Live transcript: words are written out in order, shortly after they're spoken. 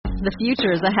The future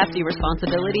is a hefty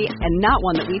responsibility and not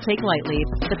one that we take lightly.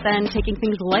 But then, taking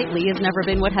things lightly has never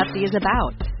been what Hefty is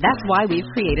about. That's why we've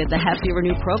created the Hefty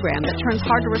Renew program that turns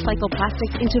hard-to-recycle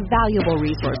plastics into valuable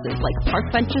resources like park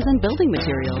benches and building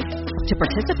materials. To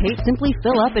participate, simply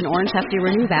fill up an orange Hefty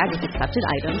Renew bag with accepted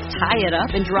items, tie it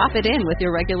up, and drop it in with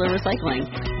your regular recycling.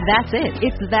 That's it.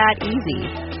 It's that easy.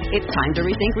 It's time to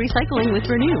rethink recycling with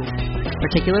Renew.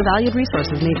 Particular valued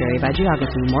resources may vary by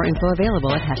geography. More info available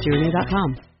at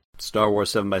heftyrenew.com. Star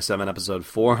Wars 7x7 episode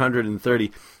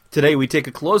 430. Today we take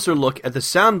a closer look at the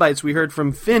sound bites we heard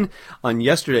from Finn on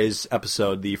yesterday's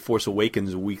episode, the Force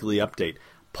Awakens weekly update.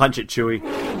 Punch it, Chewie.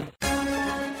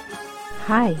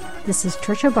 Hi, this is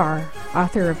Trisha Barr,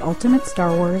 author of Ultimate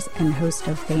Star Wars and host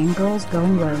of Fangirls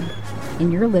Going Rogue,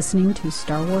 and you're listening to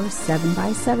Star Wars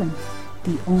 7x7,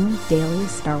 the only daily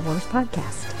Star Wars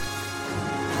podcast.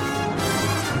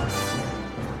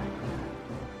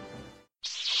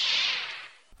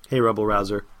 Hey, Rebel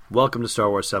Rouser. Welcome to Star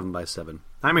Wars 7x7.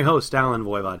 I'm your host, Alan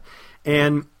Voivod.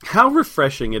 And how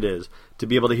refreshing it is to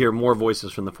be able to hear more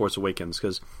voices from The Force Awakens,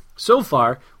 because so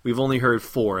far we've only heard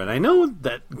 4, and I know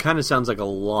that kind of sounds like a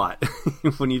lot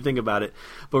when you think about it,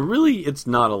 but really it's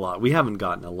not a lot. We haven't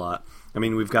gotten a lot. I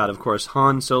mean, we've got, of course,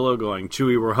 Han Solo going,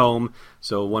 "Chewie, we're home,"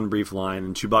 so one brief line,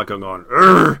 and Chewbacca going,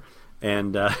 "Urgh!"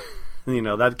 And,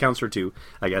 that counts for 2,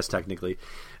 I guess, technically.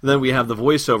 And then we have the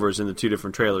voiceovers in the 2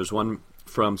 different trailers, one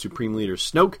from Supreme Leader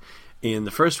Snoke in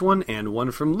the first one, and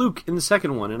one from Luke in the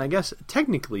second one. And I guess,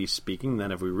 technically speaking,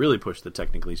 then if we really push the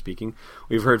technically speaking,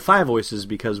 we've heard 5 voices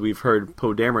because we've heard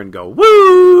Poe Dameron go,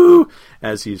 "Woo!"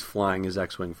 as he's flying his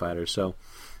X-Wing fighter. So,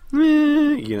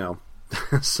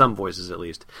 some voices at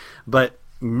least. But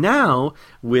now,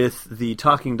 with the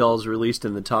talking dolls released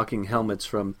and the talking helmets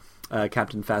from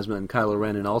Captain Phasma and Kylo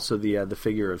Ren, and also the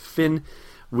figure of Finn,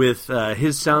 with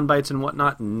his sound bites and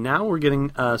whatnot, now we're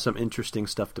getting some interesting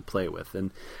stuff to play with.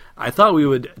 And I thought we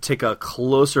would take a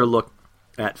closer look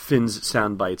at Finn's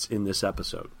sound bites in this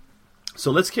episode.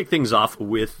 So let's kick things off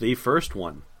with the first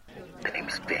one. The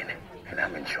name's Finn, and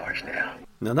I'm in charge now.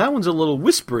 Now that one's a little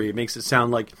whispery. It makes it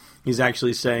sound like he's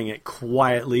actually saying it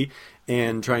quietly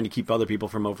and trying to keep other people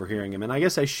from overhearing him. And I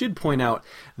guess I should point out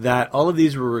that all of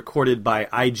these were recorded by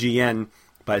IGN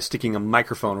by sticking a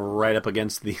microphone right up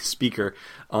against the speaker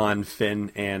on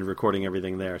Finn and recording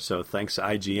everything there. So thanks to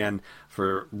IGN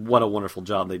for what a wonderful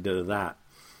job they did of that.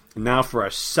 Now for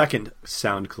our second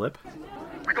sound clip.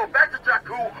 We go back to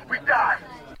Jakku, we die.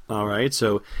 Alright,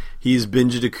 so he's been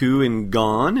to Jakku and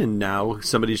gone, and now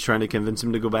somebody's trying to convince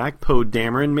him to go back. Poe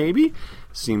Dameron, maybe?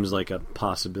 Seems like a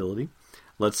possibility.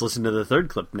 Let's listen to the third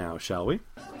clip now, shall we?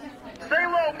 Stay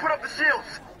low, put up the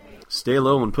shields. Stay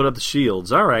low and put up the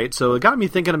shields. Alright, so it got me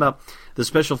thinking about the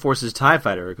Special Forces TIE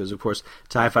Fighter, because of course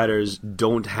TIE Fighters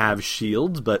don't have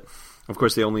shields, but of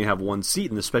course they only have 1 seat,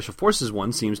 and the Special Forces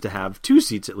one seems to have 2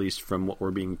 seats, at least from what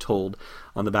we're being told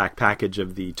on the back package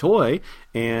of the toy,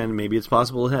 and maybe it's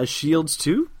possible it has shields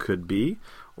too, could be,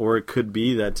 or it could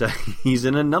be that he's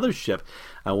in another ship.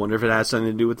 I wonder if it has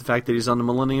something to do with the fact that he's on the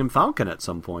Millennium Falcon at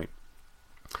some point.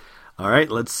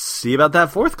 Alright, let's see about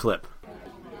that fourth clip.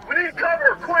 We need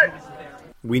cover, quick!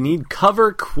 We need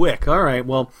cover quick. Alright,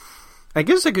 well, I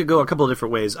guess I could go a couple of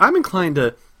different ways. I'm inclined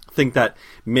to think that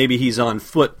maybe he's on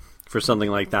foot for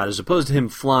something like that, as opposed to him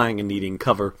flying and needing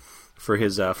cover for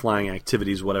his flying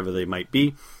activities, whatever they might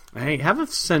be. I have a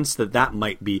sense that that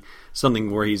might be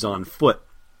something where he's on foot,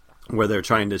 where they're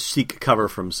trying to seek cover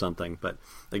from something. But,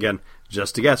 again,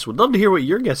 just a guess. Would love to hear what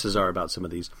your guesses are about some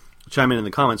of these. Chime in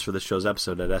the comments for this show's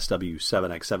episode at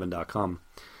sw7x7.com.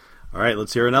 Alright,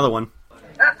 let's hear another one.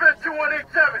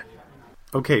 FN2187!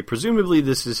 Okay, presumably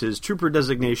this is his trooper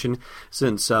designation,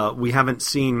 since we haven't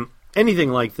seen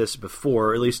anything like this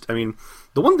before. At least, I mean,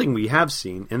 the one thing we have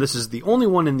seen, and this is the only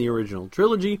one in the original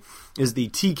trilogy, is the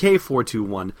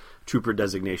TK421 trooper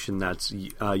designation that's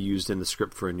used in the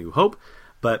script for A New Hope.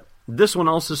 But this one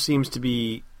also seems to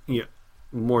be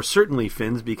more certainly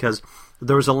Finn's, because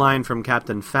there was a line from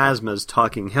Captain Phasma's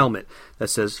talking helmet that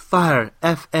says, "Fire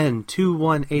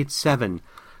FN2187."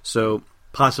 So,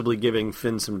 possibly giving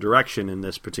Finn some direction in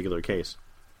this particular case.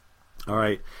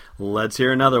 Alright, let's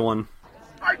hear another one.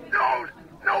 I don't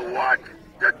know what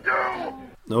to do!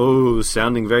 Oh,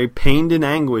 sounding very pained and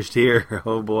anguished here.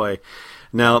 Oh boy.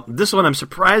 Now, this one I'm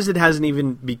surprised it hasn't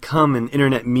even become an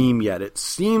internet meme yet. It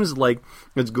seems like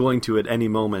it's going to at any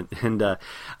moment. And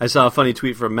I saw a funny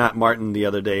tweet from Matt Martin the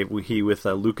other day, he with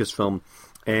Lucasfilm,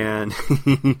 and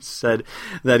he said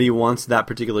that he wants that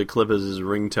particular clip as his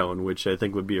ringtone, which I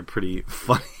think would be a pretty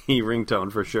funny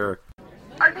ringtone for sure.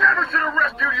 I never should have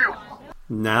rescued you!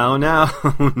 Now,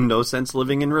 no sense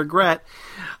living in regret.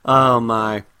 Oh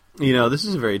my. This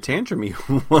is a very tantrumy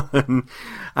one.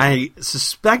 I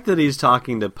suspect that he's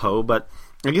talking to Poe, but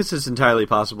I guess it's entirely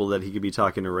possible that he could be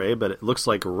talking to Rey, but it looks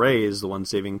like Rey is the one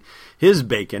saving his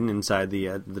bacon inside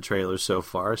the trailer so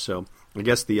far, so I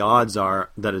guess the odds are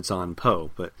that it's on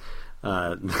Poe, but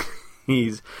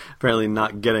he's apparently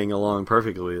not getting along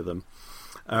perfectly with him.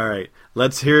 All right,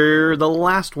 let's hear the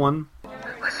last one.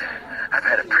 Listen, I've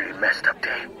had a pretty messed up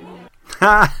day.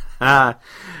 Ha ha!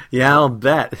 Yeah, I'll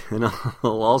bet, and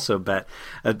I'll also bet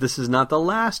that this is not the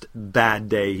last bad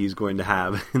day he's going to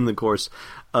have in the course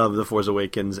of The Force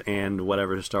Awakens and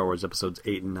whatever Star Wars Episodes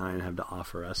 8 and 9 have to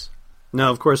offer us.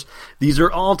 Now, of course, these are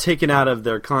all taken out of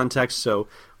their context, so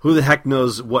who the heck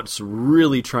knows what's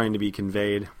really trying to be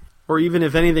conveyed, or even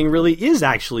if anything really is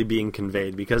actually being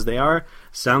conveyed, because they are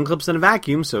sound clips in a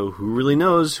vacuum, so who really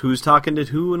knows who's talking to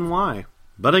who and why.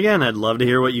 But again, I'd love to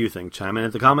hear what you think. Chime in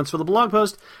at the comments for the blog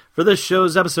post for this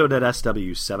show's episode at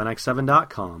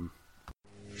sw7x7.com.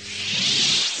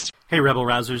 Hey Rebel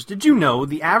Rousers, did you know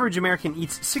the average American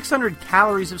eats 600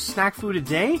 calories of snack food a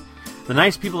day? The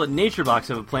nice people at NatureBox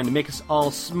have a plan to make us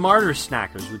all smarter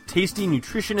snackers with tasty,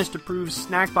 nutritionist-approved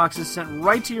snack boxes sent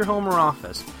right to your home or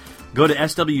office. Go to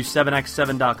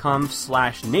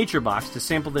sw7x7.com/naturebox to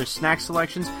sample their snack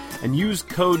selections and use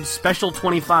code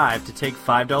SPECIAL25 to take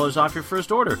 $5 off your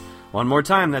first order. One more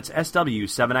time, that's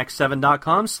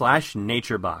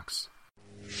sw7x7.com/naturebox.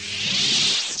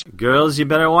 Girls, you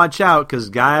better watch out, because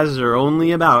guys are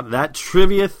only about that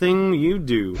trivia thing you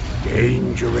do.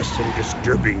 Dangerous and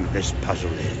disturbing this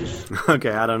puzzle is.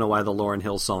 Okay, I don't know why the Lauryn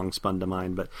Hill song spun to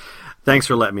mind, but thanks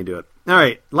for letting me do it.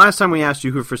 Alright, last time we asked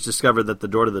you who first discovered that the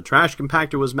door to the trash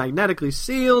compactor was magnetically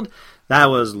sealed. That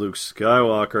was Luke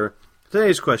Skywalker.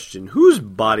 Today's question, whose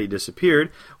body disappeared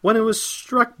when it was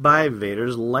struck by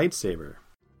Vader's lightsaber?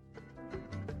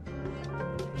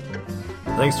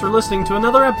 Thanks for listening to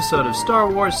another episode of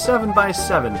Star Wars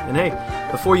 7x7. And hey,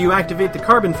 before you activate the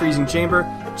carbon freezing chamber,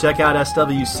 check out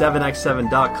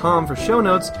sw7x7.com for show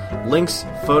notes, links,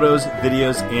 photos,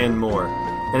 videos, and more.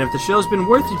 And if the show's been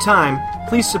worth your time,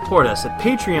 please support us at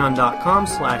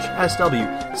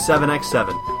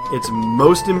patreon.com/sw7x7. It's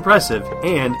most impressive,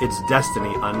 and it's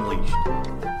destiny unleashed.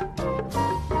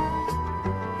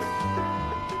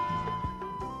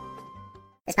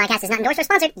 This podcast is not endorsed or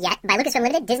sponsored yet by Lucasfilm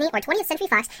Limited, Disney, or 20th Century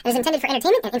Fox, and is intended for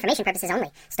entertainment and information purposes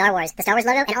only. Star Wars, the Star Wars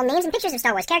logo, and all names and pictures of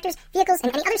Star Wars characters, vehicles,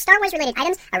 and any other Star Wars-related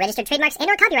items are registered trademarks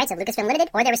and/or copyrights of Lucasfilm Limited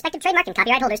or their respective trademark and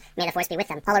copyright holders. May the Force be with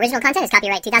them. All original content is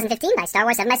copyright 2015 by Star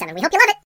Wars 7x7. We hope you love it!